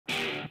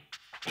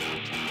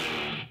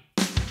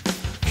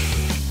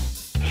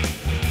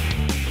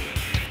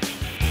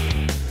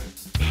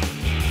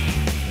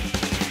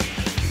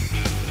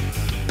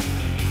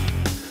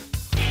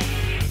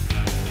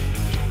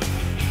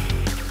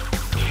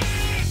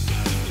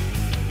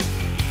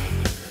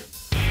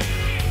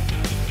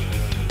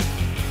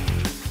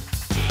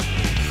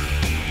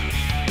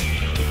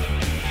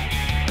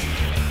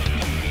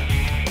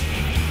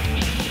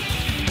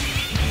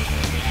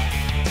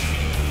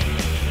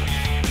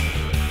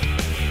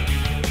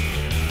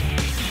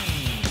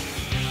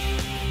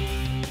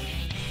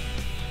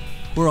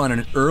We're on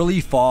an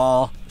early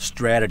fall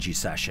strategy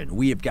session.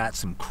 We have got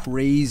some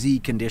crazy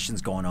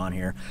conditions going on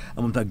here.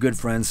 I'm with my good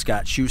friends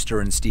Scott Schuster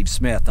and Steve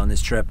Smith on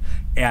this trip,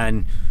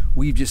 and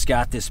we've just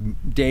got this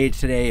day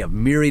today of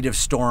myriad of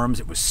storms.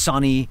 It was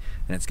sunny,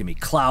 and it's gonna be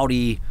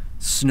cloudy,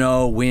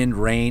 snow, wind,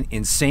 rain,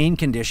 insane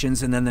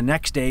conditions, and then the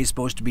next day is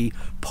supposed to be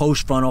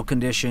post-frontal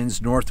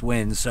conditions, north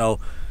winds. So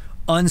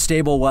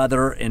unstable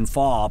weather in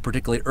fall,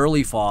 particularly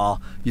early fall.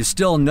 You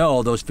still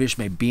know those fish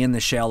may be in the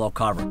shallow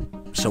cover.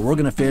 So we're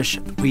gonna fish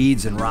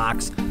weeds and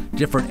rocks,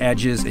 different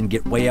edges, and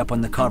get way up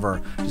on the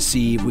cover to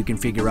see if we can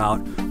figure out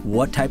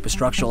what type of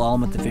structural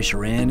element the fish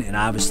are in, and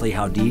obviously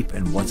how deep,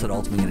 and what's it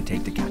ultimately gonna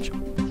take to catch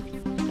them.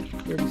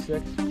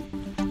 36.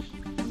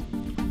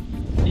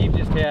 Steve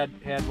just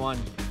had one.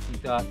 He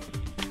thought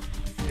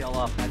tail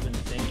off had been the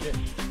same fish.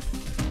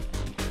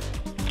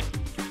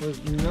 It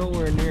was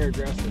nowhere near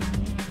aggressive.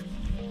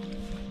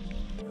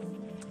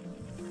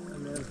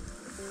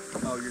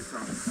 Oh, you're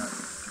throwing it.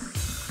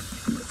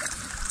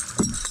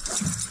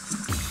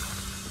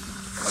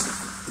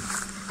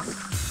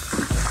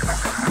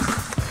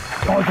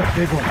 Oh, it's a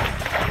big one.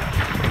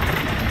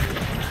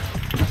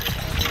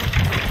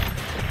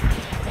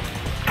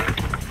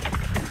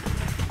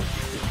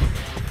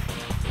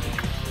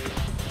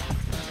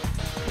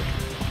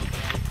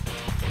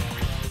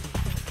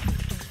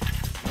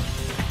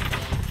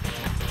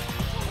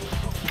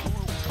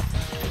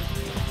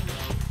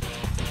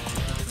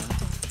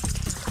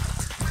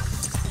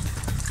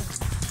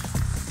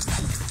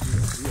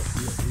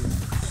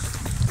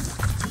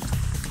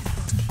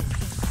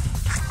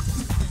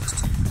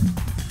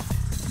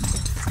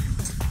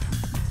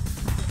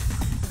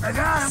 I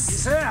got him.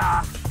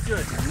 Yeah.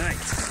 Good night.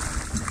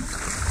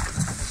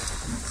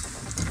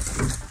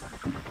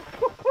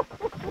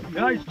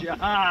 Nice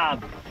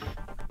job.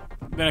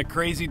 Been a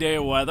crazy day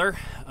of weather.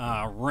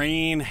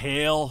 Rain,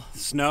 hail,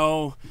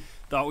 snow.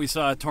 Thought we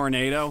saw a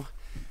tornado.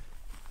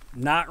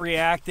 Not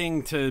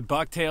reacting to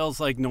bucktails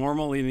like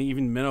normal and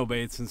even minnow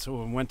baits, and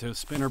so we went to a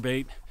spinner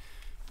bait.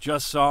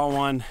 Just saw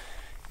one.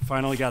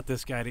 Finally got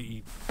this guy to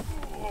eat.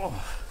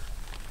 Oh.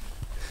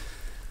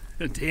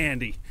 A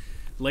dandy.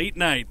 Late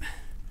night.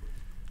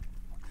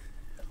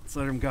 Let's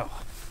let him go.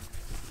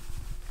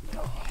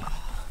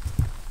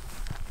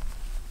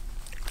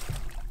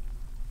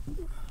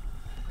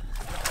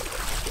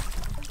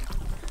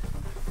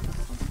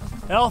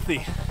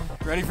 Healthy.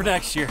 Ready for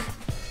next year.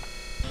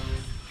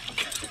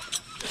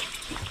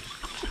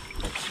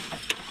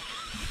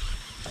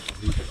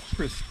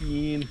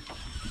 Pristine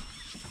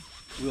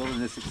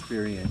wilderness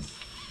experience.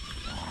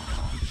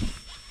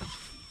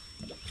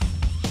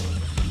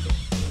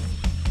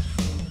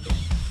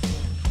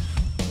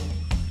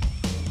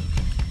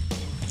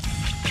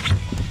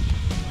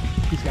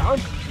 He's gone?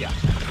 Yeah.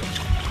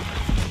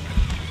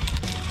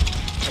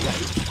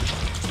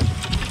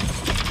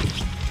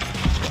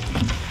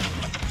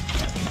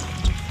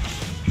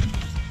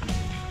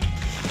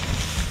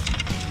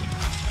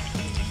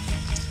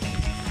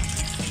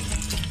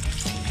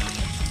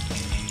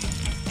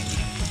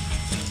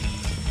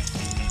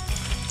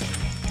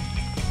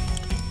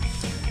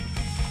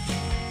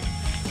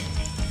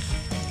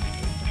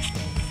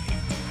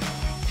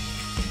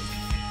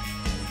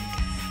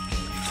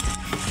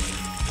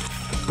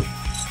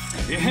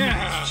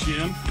 Yeah,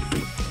 Jim.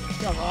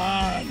 Come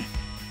on.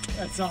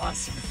 That's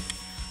awesome.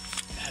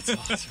 That's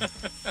awesome.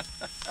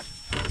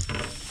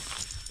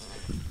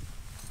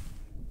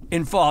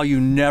 In fall,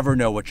 you never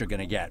know what you're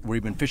gonna get.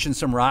 We've been fishing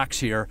some rocks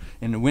here,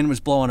 and the wind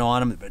was blowing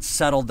on them, but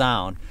settled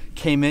down,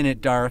 came in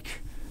at dark,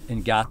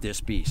 and got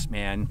this beast,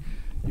 man.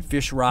 You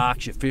fish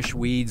rocks, you fish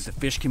weeds, the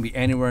fish can be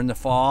anywhere in the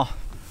fall.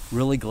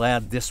 Really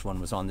glad this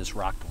one was on this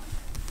rock point.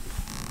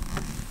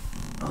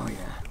 Oh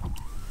yeah.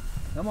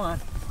 Come on.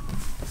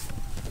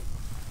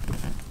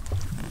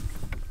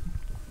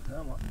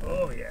 Come on.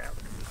 Oh yeah.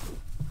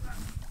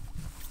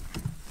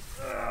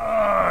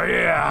 Oh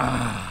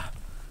yeah.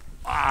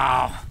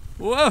 Wow.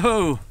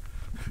 Whoa.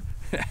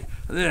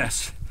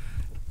 This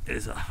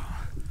is a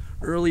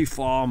early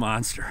fall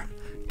monster.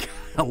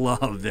 I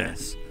love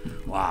this.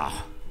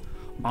 Wow.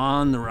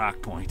 On the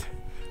rock point.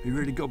 Are you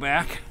ready to go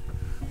back?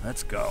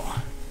 Let's go.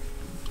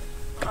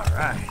 All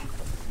right.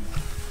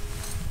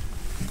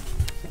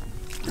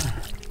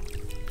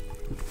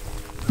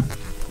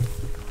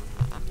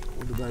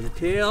 Hold her by the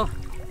tail.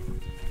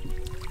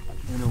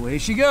 And away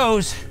she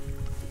goes.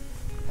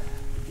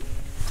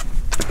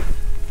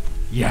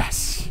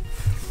 Yes.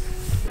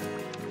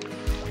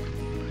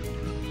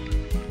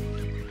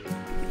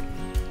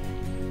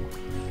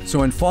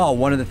 So in fall,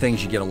 one of the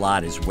things you get a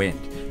lot is wind.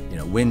 You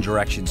know, wind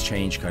directions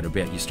change quite a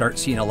bit. You start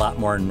seeing a lot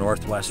more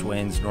northwest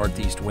winds,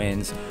 northeast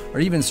winds, or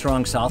even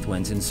strong south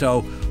winds. And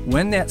so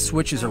when that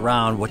switches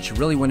around, what you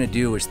really want to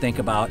do is think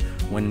about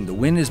when the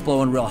wind is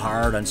blowing real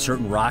hard on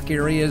certain rock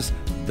areas,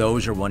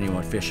 those are when you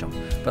want to fish them.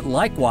 But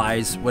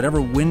likewise,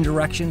 whatever wind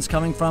direction's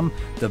coming from,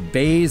 the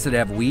bays that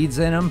have weeds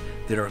in them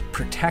that are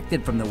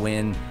protected from the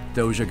wind,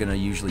 those are going to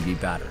usually be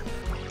better.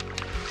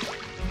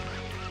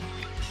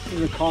 This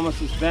is the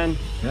calmest it's been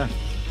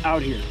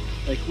out here.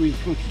 Like we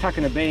can tuck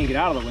in a bay and get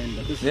out of the wind,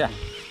 but this is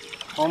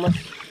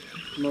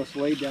almost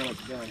laid down at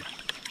the bend.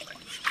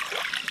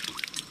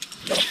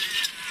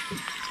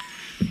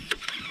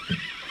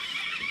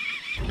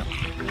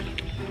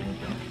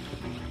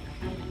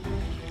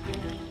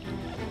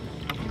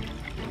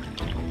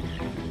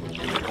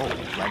 Oh,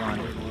 right on.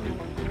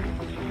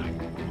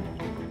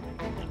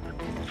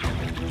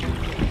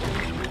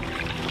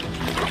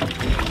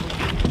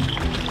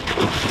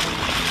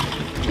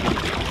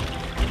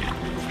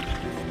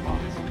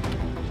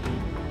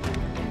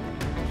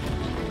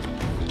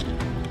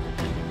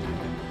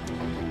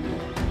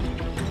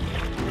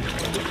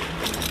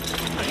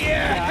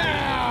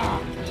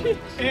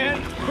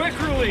 And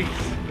quick release.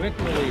 Quick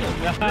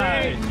release.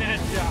 Great net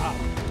job.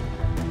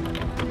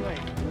 Great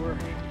work.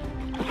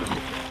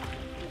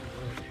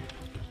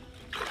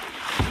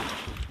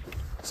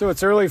 So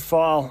it's early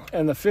fall,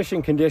 and the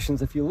fishing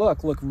conditions, if you look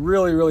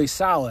really, really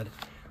solid.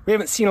 We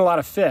haven't seen a lot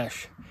of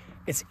fish.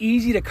 It's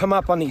easy to come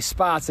up on these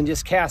spots and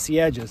just cast the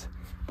edges.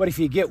 But if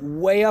you get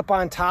way up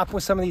on top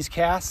with some of these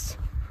casts,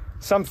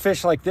 some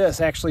fish like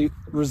this actually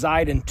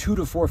reside in 2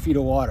 to 4 feet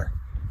of water.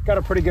 Got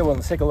a pretty good one.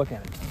 Let's take a look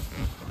at it.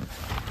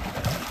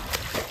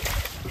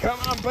 Come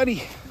on,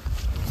 buddy.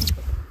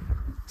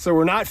 So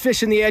we're not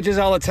fishing the edges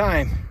all the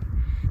time.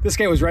 This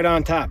guy was right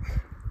on top.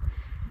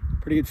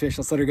 Pretty good fish.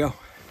 Let's let her go.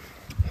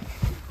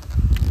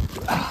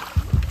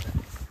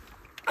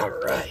 All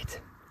right.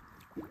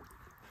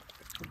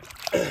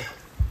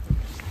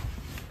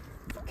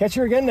 Catch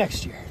her again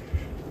next year.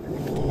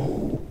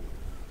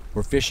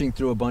 We're fishing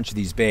through a bunch of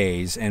these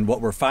bays, and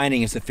what we're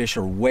finding is the fish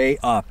are way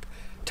up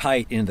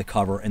tight into the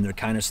cover, and they're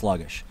kind of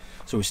sluggish.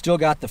 So we still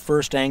got the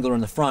first angler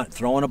in the front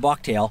throwing a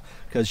bucktail,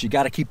 because you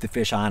got to keep the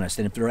fish honest,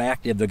 and if they're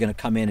active, they're going to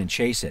come in and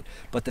chase it.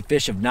 But the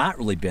fish have not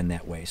really been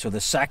that way. So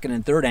the second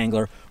and third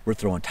angler, we're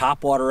throwing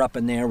top water up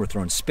in there, we're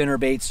throwing spinner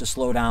baits to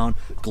slow down,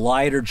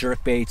 glider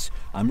jerk baits.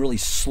 I'm really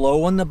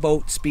slowing the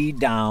boat speed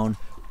down,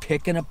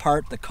 picking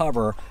apart the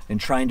cover and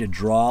trying to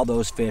draw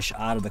those fish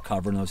out of the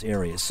cover in those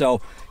areas.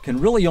 So can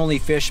really only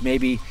fish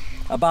maybe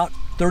about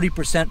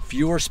 30%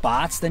 fewer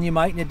spots than you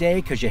might in a day,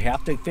 because you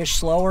have to fish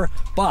slower,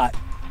 but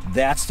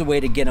that's the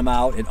way to get them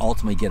out and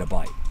ultimately get a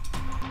bite.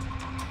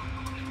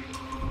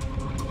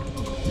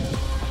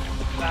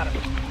 Got it.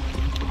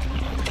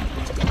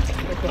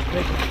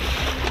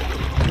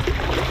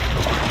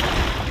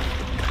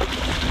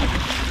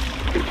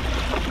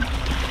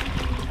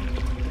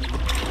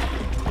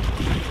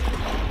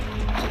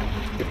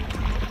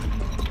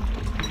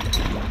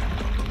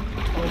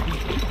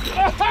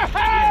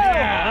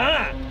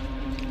 Yeah.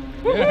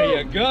 There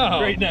you go.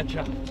 Great net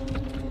job.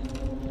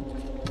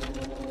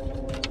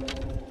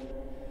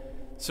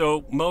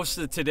 So most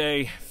of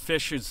today,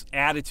 fish's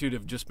attitude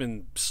have just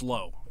been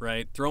slow,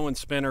 right? Throwing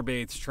spinner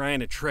baits, trying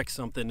to trick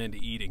something into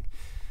eating.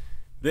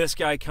 This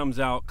guy comes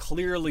out,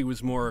 clearly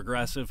was more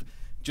aggressive,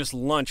 just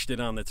lunched it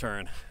on the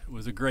turn. It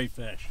was a great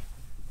fish.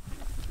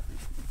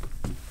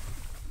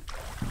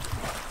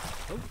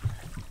 Oh,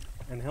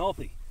 and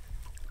healthy.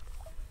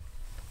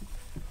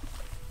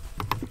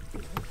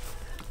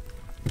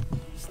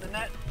 It's the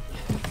net.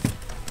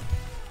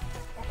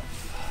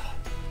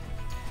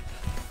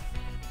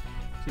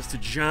 Just a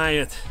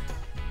giant.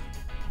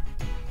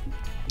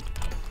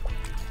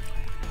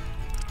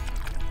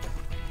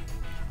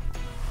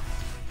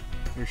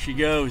 There she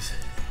goes.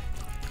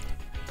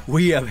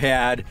 We have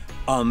had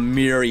a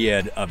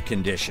myriad of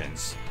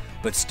conditions,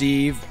 but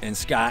Steve and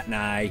Scott and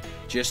I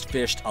just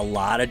fished a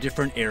lot of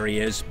different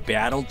areas,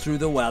 battled through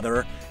the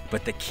weather,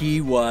 but the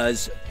key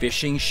was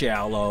fishing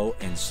shallow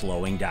and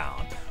slowing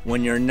down.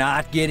 When you're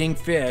not getting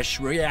fish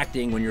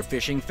reacting, when you're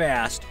fishing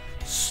fast,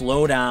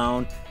 slow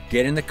down,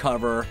 get in the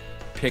cover,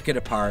 pick it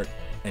apart,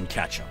 and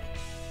catch them.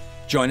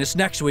 Join us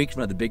next week for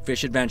another big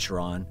fish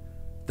adventure on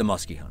The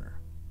Musky Hunter.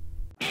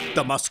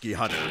 The Musky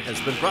Hunter has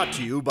been brought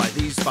to you by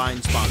these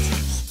fine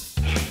sponsors.